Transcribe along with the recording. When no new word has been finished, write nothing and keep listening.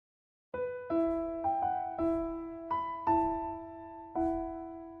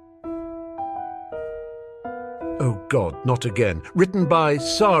Oh God, not again. Written by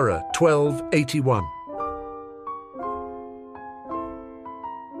Sarah, 1281.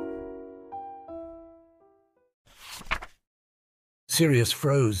 Sirius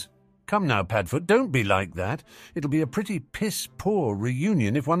froze. Come now, Padfoot, don't be like that. It'll be a pretty piss-poor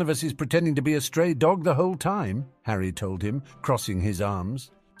reunion if one of us is pretending to be a stray dog the whole time, Harry told him, crossing his arms.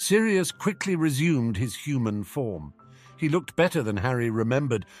 Sirius quickly resumed his human form. He looked better than Harry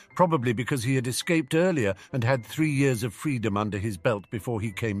remembered, probably because he had escaped earlier and had 3 years of freedom under his belt before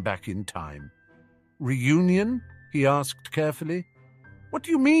he came back in time. Reunion? He asked carefully. What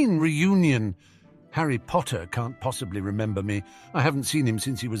do you mean, reunion? Harry Potter can't possibly remember me. I haven't seen him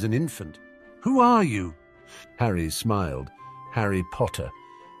since he was an infant. Who are you? Harry smiled. Harry Potter.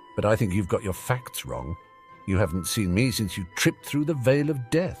 But I think you've got your facts wrong. You haven't seen me since you tripped through the Veil of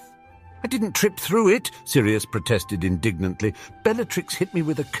Death. I didn't trip through it, Sirius protested indignantly. Bellatrix hit me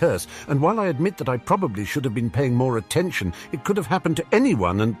with a curse, and while I admit that I probably should have been paying more attention, it could have happened to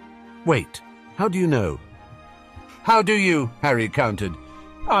anyone and... Wait, how do you know? How do you? Harry countered.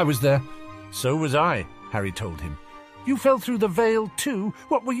 I was there. So was I, Harry told him. You fell through the veil too?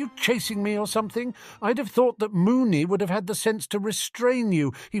 What, were you chasing me or something? I'd have thought that Moony would have had the sense to restrain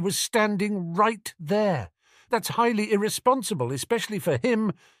you. He was standing right there. That's highly irresponsible, especially for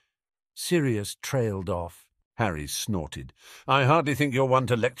him. Sirius trailed off. Harry snorted. I hardly think you're one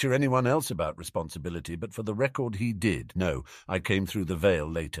to lecture anyone else about responsibility, but for the record he did. No, I came through the veil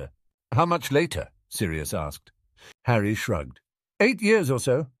later. How much later? Sirius asked. Harry shrugged. 8 years or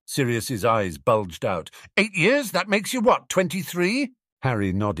so. Sirius's eyes bulged out. 8 years? That makes you what, 23?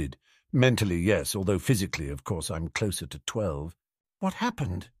 Harry nodded. Mentally, yes, although physically, of course, I'm closer to 12. What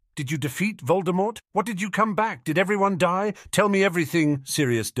happened? Did you defeat Voldemort? What did you come back? Did everyone die? Tell me everything,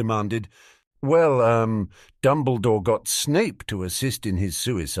 Sirius demanded. Well, Dumbledore got Snape to assist in his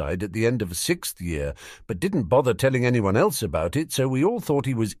suicide at the end of 6th year, but didn't bother telling anyone else about it, so we all thought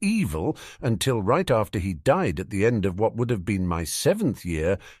he was evil until right after he died at the end of what would have been my 7th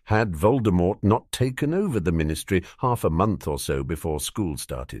year, had Voldemort not taken over the Ministry half a month or so before school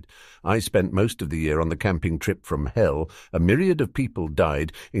started. I spent most of the year on the camping trip from hell. A myriad of people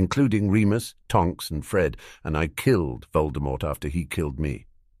died, including Remus, Tonks, and Fred, and I killed Voldemort after he killed me.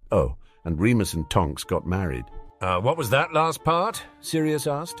 Oh, and Remus and Tonks got married. What was that last part? Sirius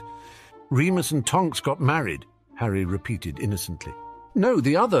asked. Remus and Tonks got married, Harry repeated innocently. No,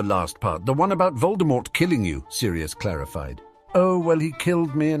 the other last part, the one about Voldemort killing you, Sirius clarified. Oh, well, he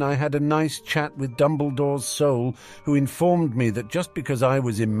killed me, and I had a nice chat with Dumbledore's soul, who informed me that just because I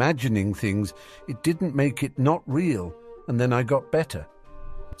was imagining things, it didn't make it not real, and then I got better.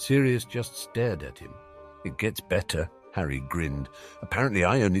 Sirius just stared at him. It gets better, Harry grinned. Apparently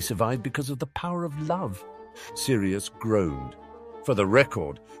I only survived because of the power of love. Sirius groaned. For the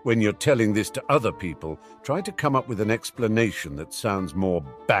record, when you're telling this to other people, try to come up with an explanation that sounds more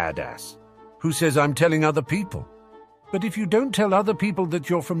badass. Who says I'm telling other people? But if you don't tell other people that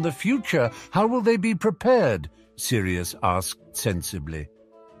you're from the future, how will they be prepared? Sirius asked sensibly.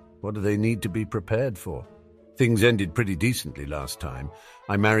 What do they need to be prepared for? Things ended pretty decently last time.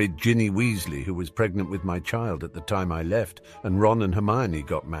 I married Ginny Weasley, who was pregnant with my child at the time I left, and Ron and Hermione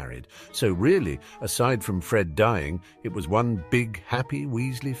got married. So really, aside from Fred dying, it was one big, happy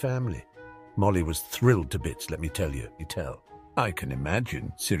Weasley family. Molly was thrilled to bits, let me tell you. I can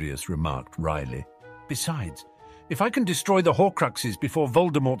imagine, Sirius remarked wryly. Besides, if I can destroy the Horcruxes before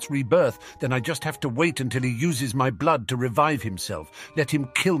Voldemort's rebirth, then I just have to wait until he uses my blood to revive himself. Let him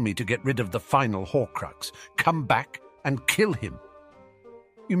kill me to get rid of the final Horcrux. Come back and kill him.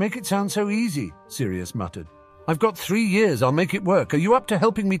 You make it sound so easy, Sirius muttered. I've got 3 years. I'll make it work. Are you up to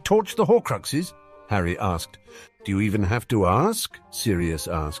helping me torch the Horcruxes? Harry asked. Do you even have to ask? Sirius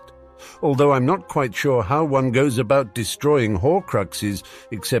asked. Although I'm not quite sure how one goes about destroying Horcruxes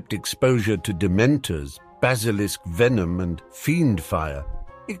except exposure to Dementors, basilisk venom, and fiend fire.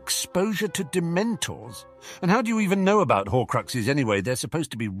 Exposure to Dementors? And how do you even know about Horcruxes anyway? They're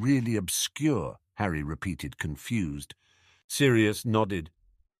supposed to be really obscure, Harry repeated, confused. Sirius nodded.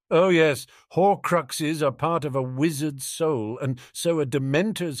 Oh yes, Horcruxes are part of a wizard's soul, and so a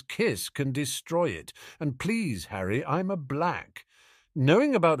Dementor's kiss can destroy it. And please, Harry, I'm a black.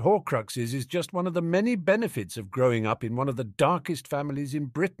 Knowing about Horcruxes is just one of the many benefits of growing up in one of the darkest families in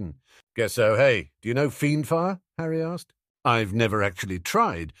Britain. Guess so, hey. Do you know Fiendfire? Harry asked. I've never actually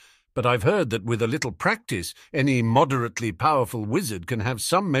tried, but I've heard that with a little practice, any moderately powerful wizard can have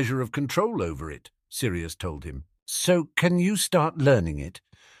some measure of control over it, Sirius told him. So can you start learning it?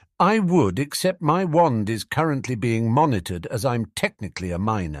 I would, except my wand is currently being monitored as I'm technically a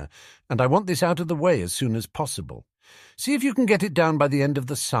minor, and I want this out of the way as soon as possible. See if you can get it down by the end of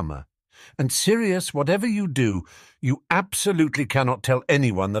the summer. And Sirius, whatever you do, you absolutely cannot tell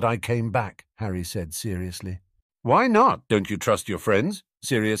anyone that I came back, Harry said seriously. Why not? Don't you trust your friends?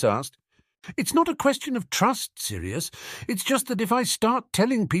 Sirius asked. It's not a question of trust, Sirius. It's just that if I start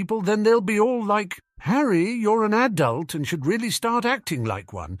telling people, then they'll be all like, Harry, you're an adult and should really start acting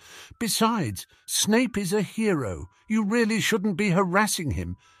like one. Besides, Snape is a hero. You really shouldn't be harassing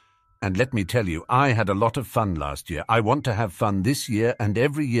him. And let me tell you, I had a lot of fun last year. I want to have fun this year and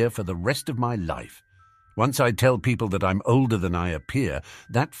every year for the rest of my life. Once I tell people that I'm older than I appear,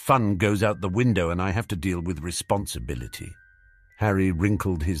 that fun goes out the window and I have to deal with responsibility. Harry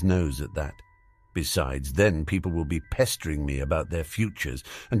wrinkled his nose at that. Besides, then people will be pestering me about their futures.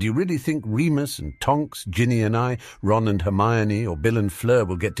 And do you really think Remus and Tonks, Ginny and I, Ron and Hermione, or Bill and Fleur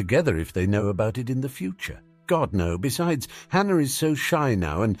will get together if they know about it in the future? God, no. Besides, Hannah is so shy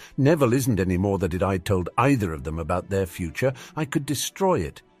now, and Neville isn't any more that if I told either of them about their future, I could destroy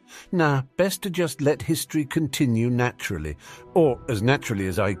it. Nah, best to just let history continue naturally, or as naturally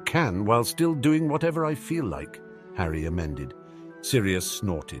as I can, while still doing whatever I feel like, Harry amended. Sirius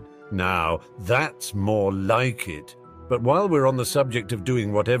snorted. Now, that's more like it. But while we're on the subject of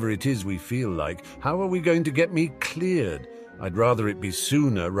doing whatever it is we feel like, how are we going to get me cleared? I'd rather it be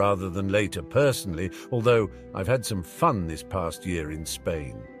sooner rather than later personally, although I've had some fun this past year in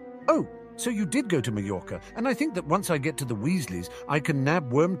Spain. Oh, so you did go to Mallorca, and I think that once I get to the Weasleys, I can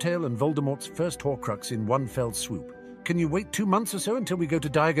nab Wormtail and Voldemort's first Horcrux in one fell swoop. Can you wait 2 months or so until we go to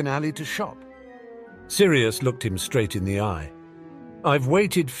Diagon Alley to shop? Sirius looked him straight in the eye. I've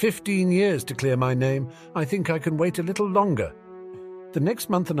waited 15 years to clear my name. I think I can wait a little longer. The next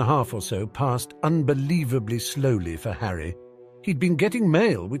month and a half or so passed unbelievably slowly for Harry. He'd been getting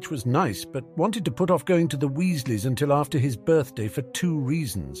mail, which was nice, but wanted to put off going to the Weasleys until after his birthday for 2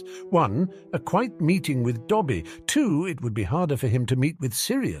 reasons. 1, a quiet meeting with Dobby. 2, it would be harder for him to meet with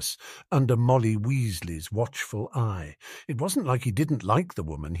Sirius, under Molly Weasley's watchful eye. It wasn't like he didn't like the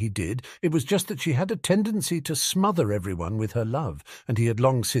woman, he did. It was just that she had a tendency to smother everyone with her love, and he had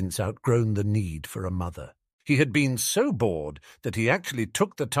long since outgrown the need for a mother. He had been so bored that he actually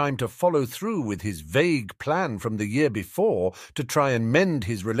took the time to follow through with his vague plan from the year before to try and mend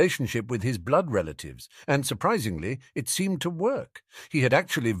his relationship with his blood relatives, and surprisingly, it seemed to work. He had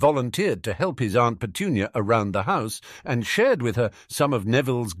actually volunteered to help his Aunt Petunia around the house and shared with her some of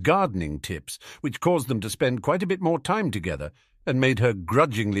Neville's gardening tips, which caused them to spend quite a bit more time together and made her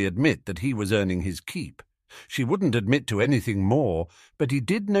grudgingly admit that he was earning his keep. She wouldn't admit to anything more, but he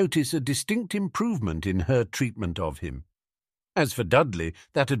did notice a distinct improvement in her treatment of him. As for Dudley,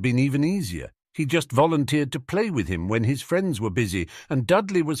 that had been even easier. He just volunteered to play with him when his friends were busy, and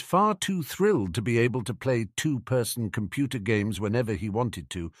Dudley was far too thrilled to be able to play 2-person computer games whenever he wanted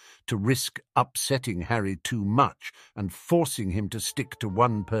to risk upsetting Harry too much and forcing him to stick to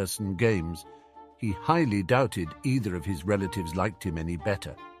 1-person games. He highly doubted either of his relatives liked him any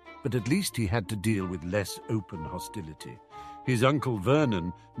better. But at least he had to deal with less open hostility. His Uncle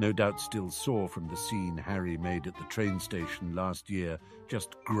Vernon, no doubt still sore from the scene Harry made at the train station last year,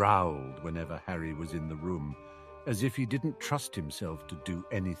 just growled whenever Harry was in the room, as if he didn't trust himself to do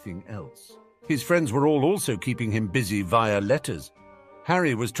anything else. His friends were all also keeping him busy via letters.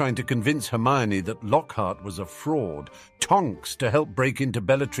 Harry was trying to convince Hermione that Lockhart was a fraud, Tonks to help break into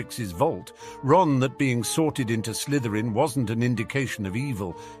Bellatrix's vault, Ron that being sorted into Slytherin wasn't an indication of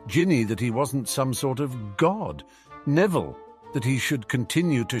evil, Ginny that he wasn't some sort of god, Neville that he should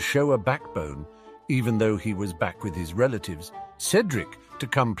continue to show a backbone, even though he was back with his relatives, Cedric to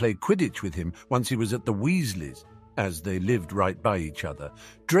come play Quidditch with him once he was at the Weasleys, as they lived right by each other,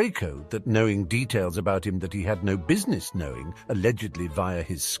 Draco that knowing details about him that he had no business knowing, allegedly via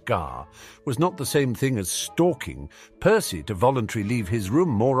his scar, was not the same thing as stalking, Percy to voluntarily leave his room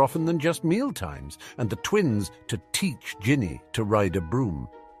more often than just mealtimes, and the twins to teach Ginny to ride a broom.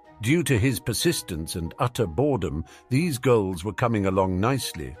 Due to his persistence and utter boredom, these goals were coming along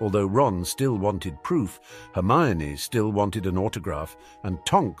nicely, although Ron still wanted proof, Hermione still wanted an autograph, and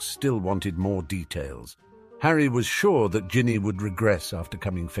Tonks still wanted more details. Harry was sure that Ginny would regress after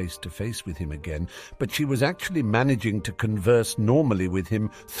coming face-to-face with him again, but she was actually managing to converse normally with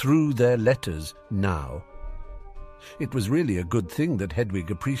him through their letters now. It was really a good thing that Hedwig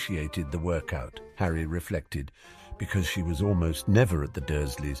appreciated the workout, Harry reflected, because she was almost never at the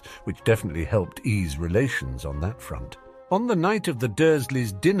Dursleys, which definitely helped ease relations on that front. On the night of the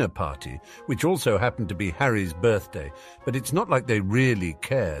Dursleys' dinner party, which also happened to be Harry's birthday, but it's not like they really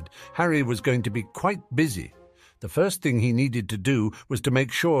cared, Harry was going to be quite busy. The first thing he needed to do was to make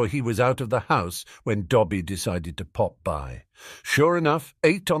sure he was out of the house when Dobby decided to pop by. Sure enough,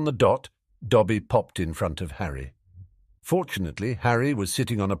 8 on the dot, Dobby popped in front of Harry. Fortunately, Harry was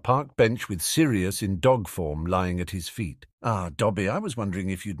sitting on a park bench with Sirius in dog form lying at his feet. "Ah, Dobby, I was wondering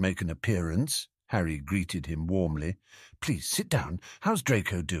if you'd make an appearance." Harry greeted him warmly. "Please, sit down. How's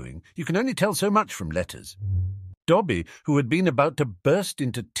Draco doing? You can only tell so much from letters." Dobby, who had been about to burst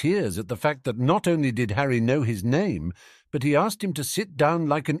into tears at the fact that not only did Harry know his name, but he asked him to sit down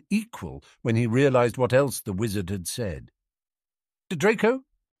like an equal when he realized what else the wizard had said. "Draco?"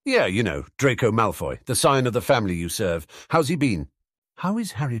 "Yeah, you know, Draco Malfoy, the scion of the family you serve. How's he been?" "How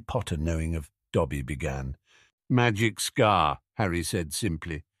is Harry Potter knowing of—" Dobby began. "Magic scar," Harry said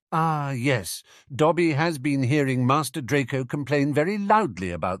simply. "Ah, yes, Dobby has been hearing Master Draco complain very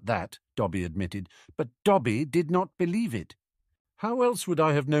loudly about that," Dobby admitted, but Dobby did not believe it. "How else would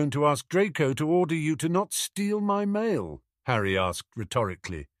I have known to ask Draco to order you to not steal my mail?" Harry asked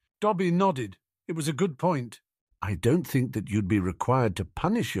rhetorically. Dobby nodded. It was a good point. "I don't think that you'd be required to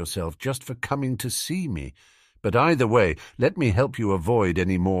punish yourself just for coming to see me. But either way, let me help you avoid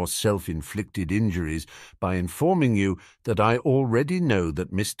any more self-inflicted injuries by informing you that I already know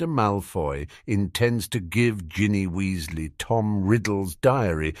that Mr. Malfoy intends to give Ginny Weasley Tom Riddle's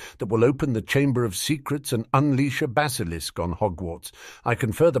diary that will open the Chamber of Secrets and unleash a basilisk on Hogwarts. I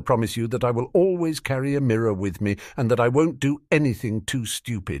can further promise you that I will always carry a mirror with me and that I won't do anything too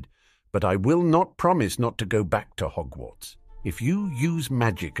stupid. But I will not promise not to go back to Hogwarts. If you use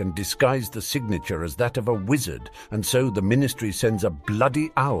magic and disguise the signature as that of a wizard, and so the Ministry sends a bloody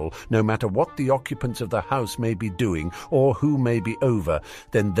owl, no matter what the occupants of the house may be doing or who may be over,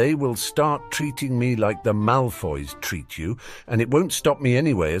 then they will start treating me like the Malfoys treat you, and it won't stop me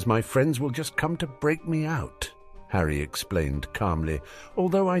anyway, as my friends will just come to break me out," Harry explained calmly,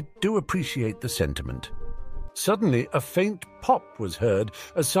 "although I do appreciate the sentiment." Suddenly, a faint pop was heard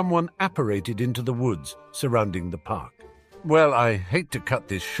as someone apparated into the woods surrounding the park. "Well, I hate to cut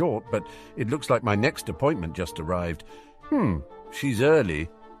this short, but it looks like my next appointment just arrived." She's early,"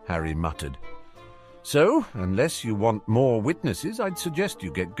 Harry muttered. "So, unless you want more witnesses, I'd suggest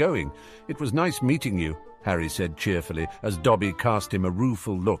you get going. It was nice meeting you," Harry said cheerfully, as Dobby cast him a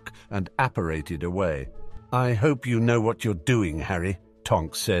rueful look and apparated away. "I hope you know what you're doing, Harry,"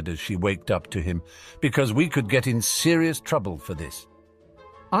 Tonks said as she waked up to him, "because we could get in serious trouble for this."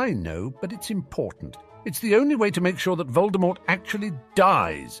 "I know, but it's important. It's the only way to make sure that Voldemort actually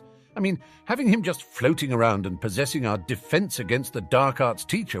dies. I mean, having him just floating around and possessing our defense against the dark arts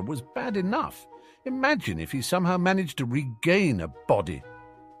teacher was bad enough. Imagine if he somehow managed to regain a body."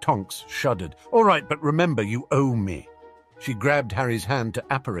 Tonks shuddered. "All right, but remember, you owe me." She grabbed Harry's hand to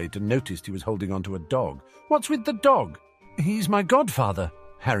apparate and noticed he was holding onto a dog. "What's with the dog?" "He's my godfather,"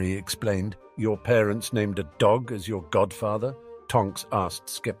 Harry explained. "Your parents named a dog as your godfather?" Tonks asked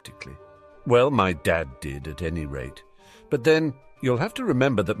skeptically. "Well, my dad did, at any rate. But then, you'll have to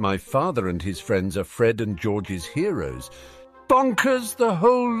remember that my father and his friends are Fred and George's heroes." "Bonkers, the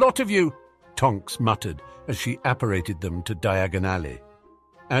whole lot of you," Tonks muttered as she apparated them to Diagon Alley.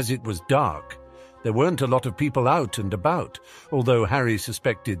 As it was dark, there weren't a lot of people out and about, although Harry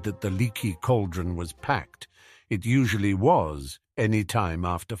suspected that the leaky cauldron was packed. It usually was any time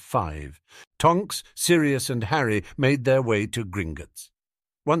after 5. Tonks, Sirius and Harry made their way to Gringotts.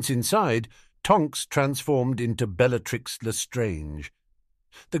 Once inside, Tonks transformed into Bellatrix Lestrange.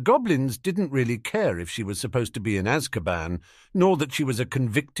 The goblins didn't really care if she was supposed to be in Azkaban, nor that she was a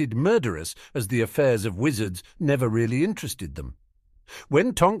convicted murderess, as the affairs of wizards never really interested them.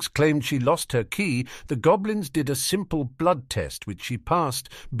 When Tonks claimed she lost her key, the goblins did a simple blood test, which she passed,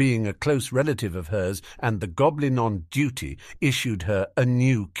 being a close relative of hers, and the goblin on duty issued her a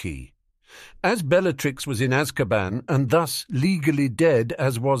new key. As Bellatrix was in Azkaban, and thus legally dead,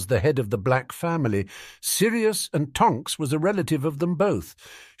 as was the head of the Black family, Sirius and Tonks was a relative of them both.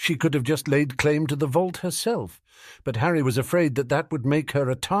 She could have just laid claim to the vault herself, but Harry was afraid that that would make her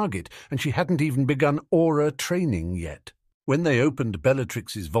a target, and she hadn't even begun aura training yet. When they opened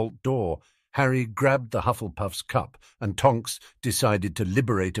Bellatrix's vault door, Harry grabbed the Hufflepuff's cup, and Tonks decided to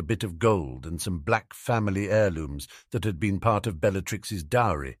liberate a bit of gold and some Black family heirlooms that had been part of Bellatrix's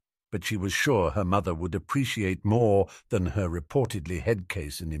dowry. But she was sure her mother would appreciate more than her reportedly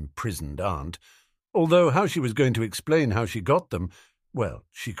headcase and imprisoned aunt. Although how she was going to explain how she got them, well,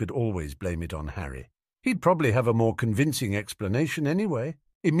 she could always blame it on Harry. He'd probably have a more convincing explanation anyway.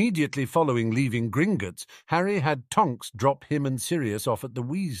 Immediately following leaving Gringotts, Harry had Tonks drop him and Sirius off at the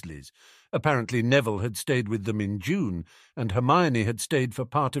Weasleys. Apparently Neville had stayed with them in June, and Hermione had stayed for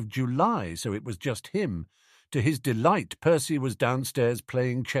part of July, so it was just him. To his delight, Percy was downstairs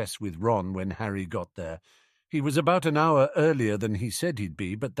playing chess with Ron when Harry got there. He was about an hour earlier than he said he'd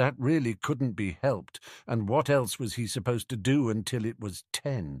be, but that really couldn't be helped, and what else was he supposed to do until it was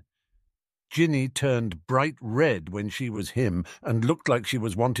 10? Ginny turned bright red when she was him and looked like she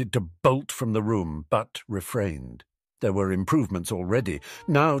was wanted to bolt from the room, but refrained. There were improvements already.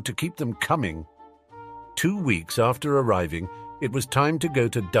 Now, to keep them coming. 2 weeks after arriving, it was time to go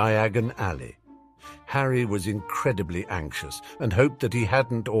to Diagon Alley. Harry was incredibly anxious and hoped that he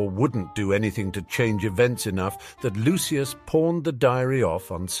hadn't or wouldn't do anything to change events enough that Lucius pawned the diary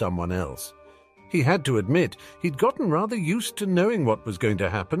off on someone else. He had to admit he'd gotten rather used to knowing what was going to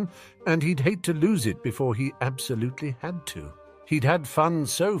happen, and he'd hate to lose it before he absolutely had to. He'd had fun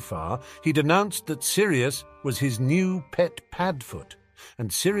so far. He'd announced that Sirius was his new pet Padfoot,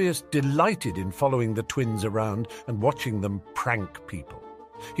 and Sirius delighted in following the twins around and watching them prank people.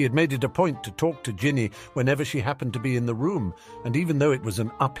 He had made it a point to talk to Ginny whenever she happened to be in the room, and even though it was an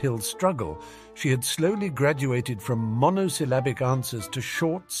uphill struggle, she had slowly graduated from monosyllabic answers to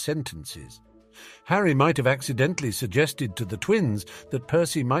short sentences. Harry might have accidentally suggested to the twins that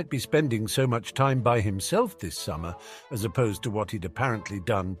Percy might be spending so much time by himself this summer, as opposed to what he'd apparently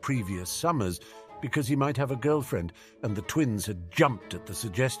done previous summers, because he might have a girlfriend, and the twins had jumped at the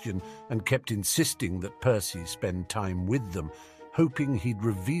suggestion and kept insisting that Percy spend time with them, hoping he'd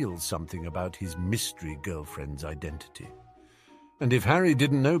reveal something about his mystery girlfriend's identity. And if Harry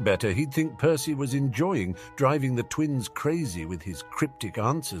didn't know better, he'd think Percy was enjoying driving the twins crazy with his cryptic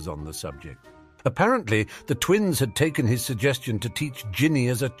answers on the subject. Apparently, the twins had taken his suggestion to teach Ginny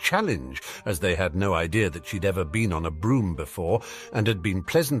as a challenge, as they had no idea that she'd ever been on a broom before, and had been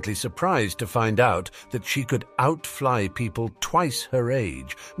pleasantly surprised to find out that she could outfly people twice her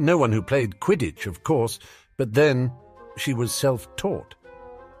age. No one who played Quidditch, of course, but then she was self-taught.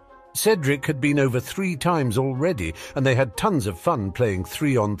 Cedric had been over 3 times already, and they had tons of fun playing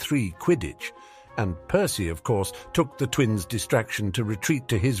 3-on-3 Quidditch. And Percy, of course, took the twins' distraction to retreat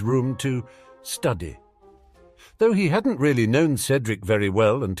to his room to study. Though he hadn't really known Cedric very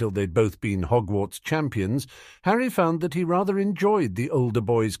well until they'd both been Hogwarts champions, Harry found that he rather enjoyed the older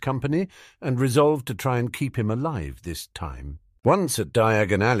boy's company and resolved to try and keep him alive this time. Once at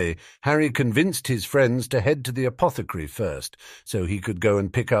Diagon Alley, Harry convinced his friends to head to the apothecary first, so he could go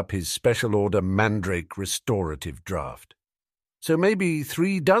and pick up his special order Mandrake restorative draft. So maybe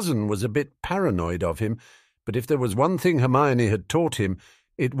 36 was a bit paranoid of him, but if there was one thing Hermione had taught him,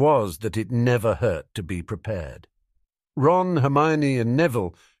 it was that it never hurt to be prepared. Ron, Hermione, and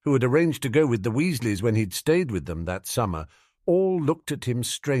Neville, who had arranged to go with the Weasleys when he'd stayed with them that summer, all looked at him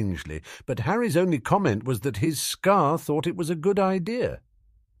strangely, but Harry's only comment was that his Scar thought it was a good idea.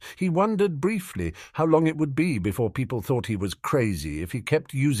 He wondered briefly how long it would be before people thought he was crazy if he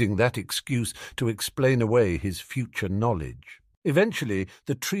kept using that excuse to explain away his future knowledge. Eventually,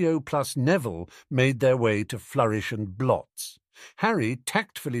 the trio plus Neville made their way to Flourish and Blots. Harry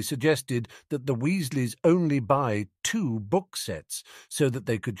tactfully suggested that the Weasleys only buy 2 book sets so that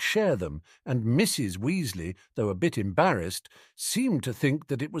they could share them, and Mrs. Weasley, though a bit embarrassed, seemed to think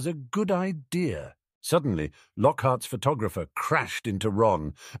that it was a good idea. Suddenly, Lockhart's photographer crashed into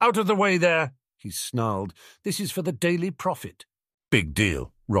Ron. "Out of the way there!" he snarled. "This is for the Daily Prophet." "Big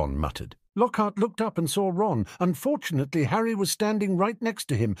deal," Ron muttered. Lockhart looked up and saw Ron. Unfortunately, Harry was standing right next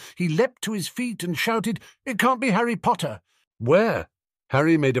to him. He leapt to his feet and shouted, "It can't be Harry Potter!" "Where?"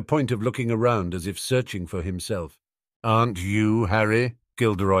 Harry made a point of looking around as if searching for himself. "Aren't you Harry?"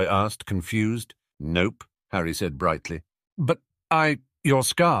 Gilderoy asked, confused. "Nope," Harry said brightly. "But your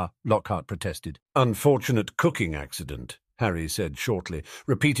Scar," Lockhart protested. "Unfortunate cooking accident," Harry said shortly,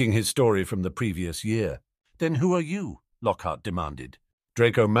 repeating his story from the previous year. "Then who are you?" Lockhart demanded.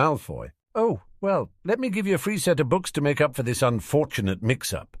 "Draco Malfoy." "Oh, well, let me give you a free set of books to make up for this unfortunate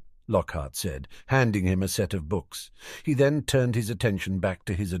mix-up," Lockhart said, handing him a set of books. He then turned his attention back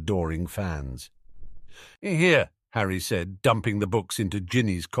to his adoring fans. "Here," Harry said, dumping the books into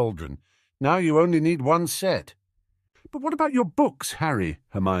Ginny's cauldron. "Now you only need 1 set." "But what about your books, Harry?"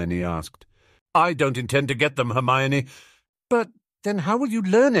 Hermione asked. "I don't intend to get them, Hermione." "But then how will you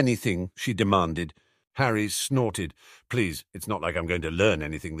learn anything?" she demanded. Harry snorted. "Please, it's not like I'm going to learn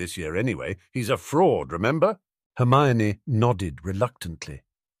anything this year anyway. He's a fraud, remember?" Hermione nodded reluctantly.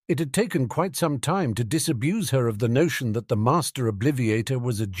 It had taken quite some time to disabuse her of the notion that the Master Obliviator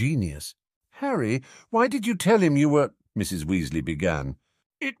was a genius. "Harry, why did you tell him you were—" Mrs. Weasley began.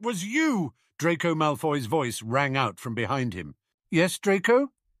 "It was you!" Draco Malfoy's voice rang out from behind him. "Yes,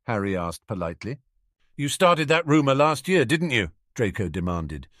 Draco?" Harry asked politely. "You started that rumour last year, didn't you?" Draco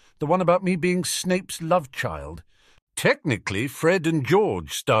demanded. "The one about me being Snape's love child." "Technically, Fred and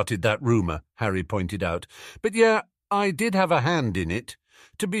George started that rumour," Harry pointed out. "But yeah, I did have a hand in it.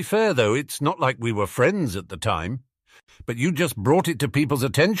 To be fair, though, it's not like we were friends at the time. But you just brought it to people's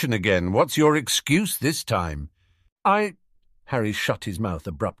attention again. What's your excuse this time?" Harry shut his mouth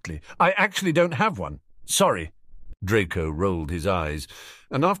abruptly. "I actually don't have one. Sorry." Draco rolled his eyes.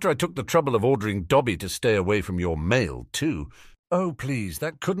 "And after I took the trouble of ordering Dobby to stay away from your mail, too." "Oh, please,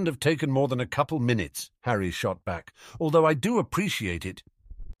 that couldn't have taken more than a couple minutes," Harry shot back, "although I do appreciate it."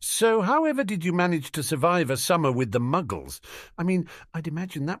 "So however did you manage to survive a summer with the Muggles? I mean, I'd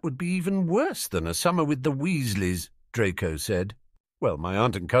imagine that would be even worse than a summer with the Weasleys," Draco said. "Well, my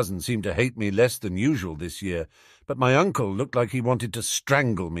aunt and cousin seemed to hate me less than usual this year, but my uncle looked like he wanted to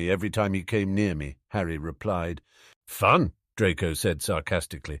strangle me every time he came near me," Harry replied. "Fun," Draco said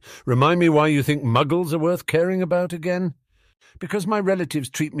sarcastically. "Remind me why you think Muggles are worth caring about again?" "Because my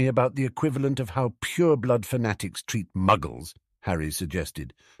relatives treat me about the equivalent of how pure-blood fanatics treat Muggles," Harry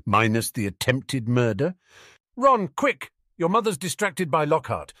suggested, "minus the attempted murder." "Ron, quick! Your mother's distracted by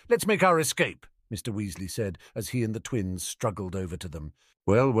Lockhart. Let's make our escape," Mr. Weasley said, as he and the twins struggled over to them.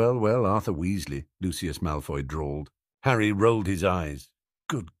 "Well, well, well, Arthur Weasley," Lucius Malfoy drawled. Harry rolled his eyes.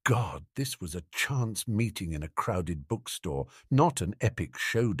 Good God, this was a chance meeting in a crowded bookstore, not an epic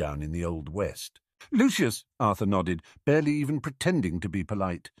showdown in the Old West. "Lucius," Arthur nodded, barely even pretending to be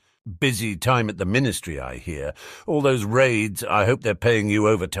polite. "Busy time at the Ministry, I hear. All those raids, I hope they're paying you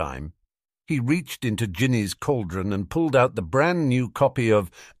overtime." He reached into Ginny's cauldron and pulled out the brand-new copy of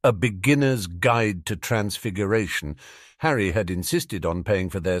A Beginner's Guide to Transfiguration. Harry had insisted on paying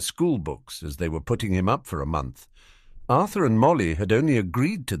for their school books, as they were putting him up for a month. Arthur and Molly had only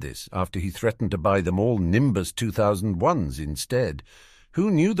agreed to this after he threatened to buy them all Nimbus 2001s instead. Who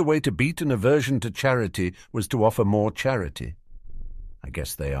knew the way to beat an aversion to charity was to offer more charity? I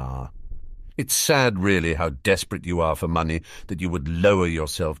guess they are. It's sad, really, how desperate you are for money, that you would lower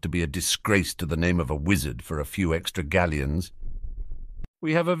yourself to be a disgrace to the name of a wizard for a few extra galleons.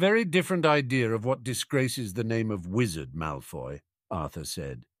 "We have a very different idea of what disgraces the name of wizard, Malfoy," Arthur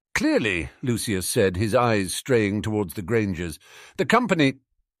said. "Clearly," Lucius said, his eyes straying towards the Grangers. "The company...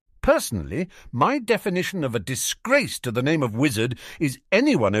 Personally, my definition of a disgrace to the name of wizard is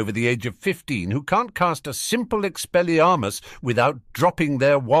anyone over the age of 15 who can't cast a simple Expelliarmus without dropping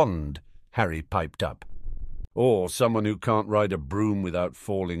their wand," Harry piped up. "Or someone who can't ride a broom without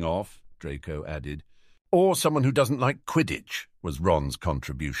falling off," Draco added. "Or someone who doesn't like Quidditch," was Ron's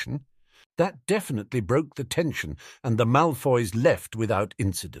contribution. That definitely broke the tension, and the Malfoys left without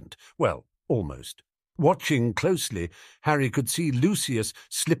incident. Well, almost. Watching closely, Harry could see Lucius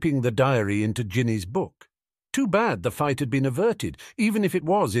slipping the diary into Ginny's book. Too bad the fight had been averted, even if it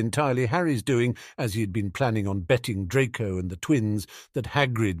was entirely Harry's doing, as he had been planning on betting Draco and the twins that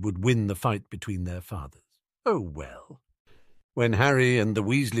Hagrid would win the fight between their fathers. Oh well. When Harry and the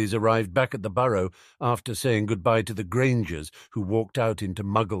Weasleys arrived back at the Burrow, after saying goodbye to the Grangers, who walked out into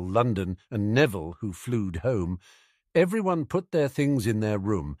Muggle London, and Neville, who flewed home, everyone put their things in their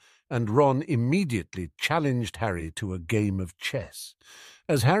room, and Ron immediately challenged Harry to a game of chess.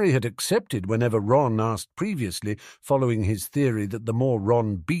 As Harry had accepted whenever Ron asked previously, following his theory that the more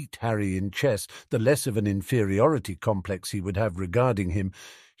Ron beat Harry in chess, the less of an inferiority complex he would have regarding him,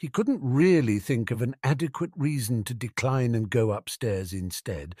 he couldn't really think of an adequate reason to decline and go upstairs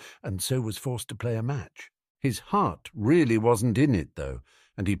instead, and so was forced to play a match. His heart really wasn't in it, though,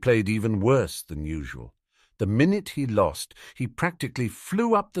 and he played even worse than usual. The minute he lost, he practically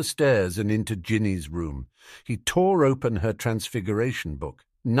flew up the stairs and into Ginny's room. He tore open her Transfiguration book.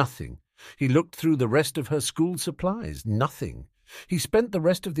 Nothing. He looked through the rest of her school supplies. Nothing. He spent the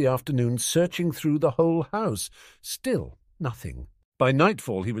rest of the afternoon searching through the whole house. Still nothing. By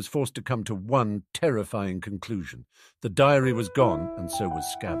nightfall, he was forced to come to one terrifying conclusion. The diary was gone, and so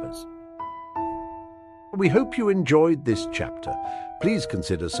was Scabbers. We hope you enjoyed this chapter. Please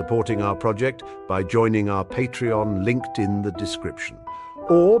consider supporting our project by joining our Patreon linked in the description,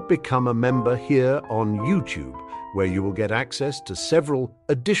 or become a member here on YouTube, where you will get access to several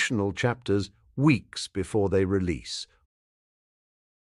additional chapters weeks before they release,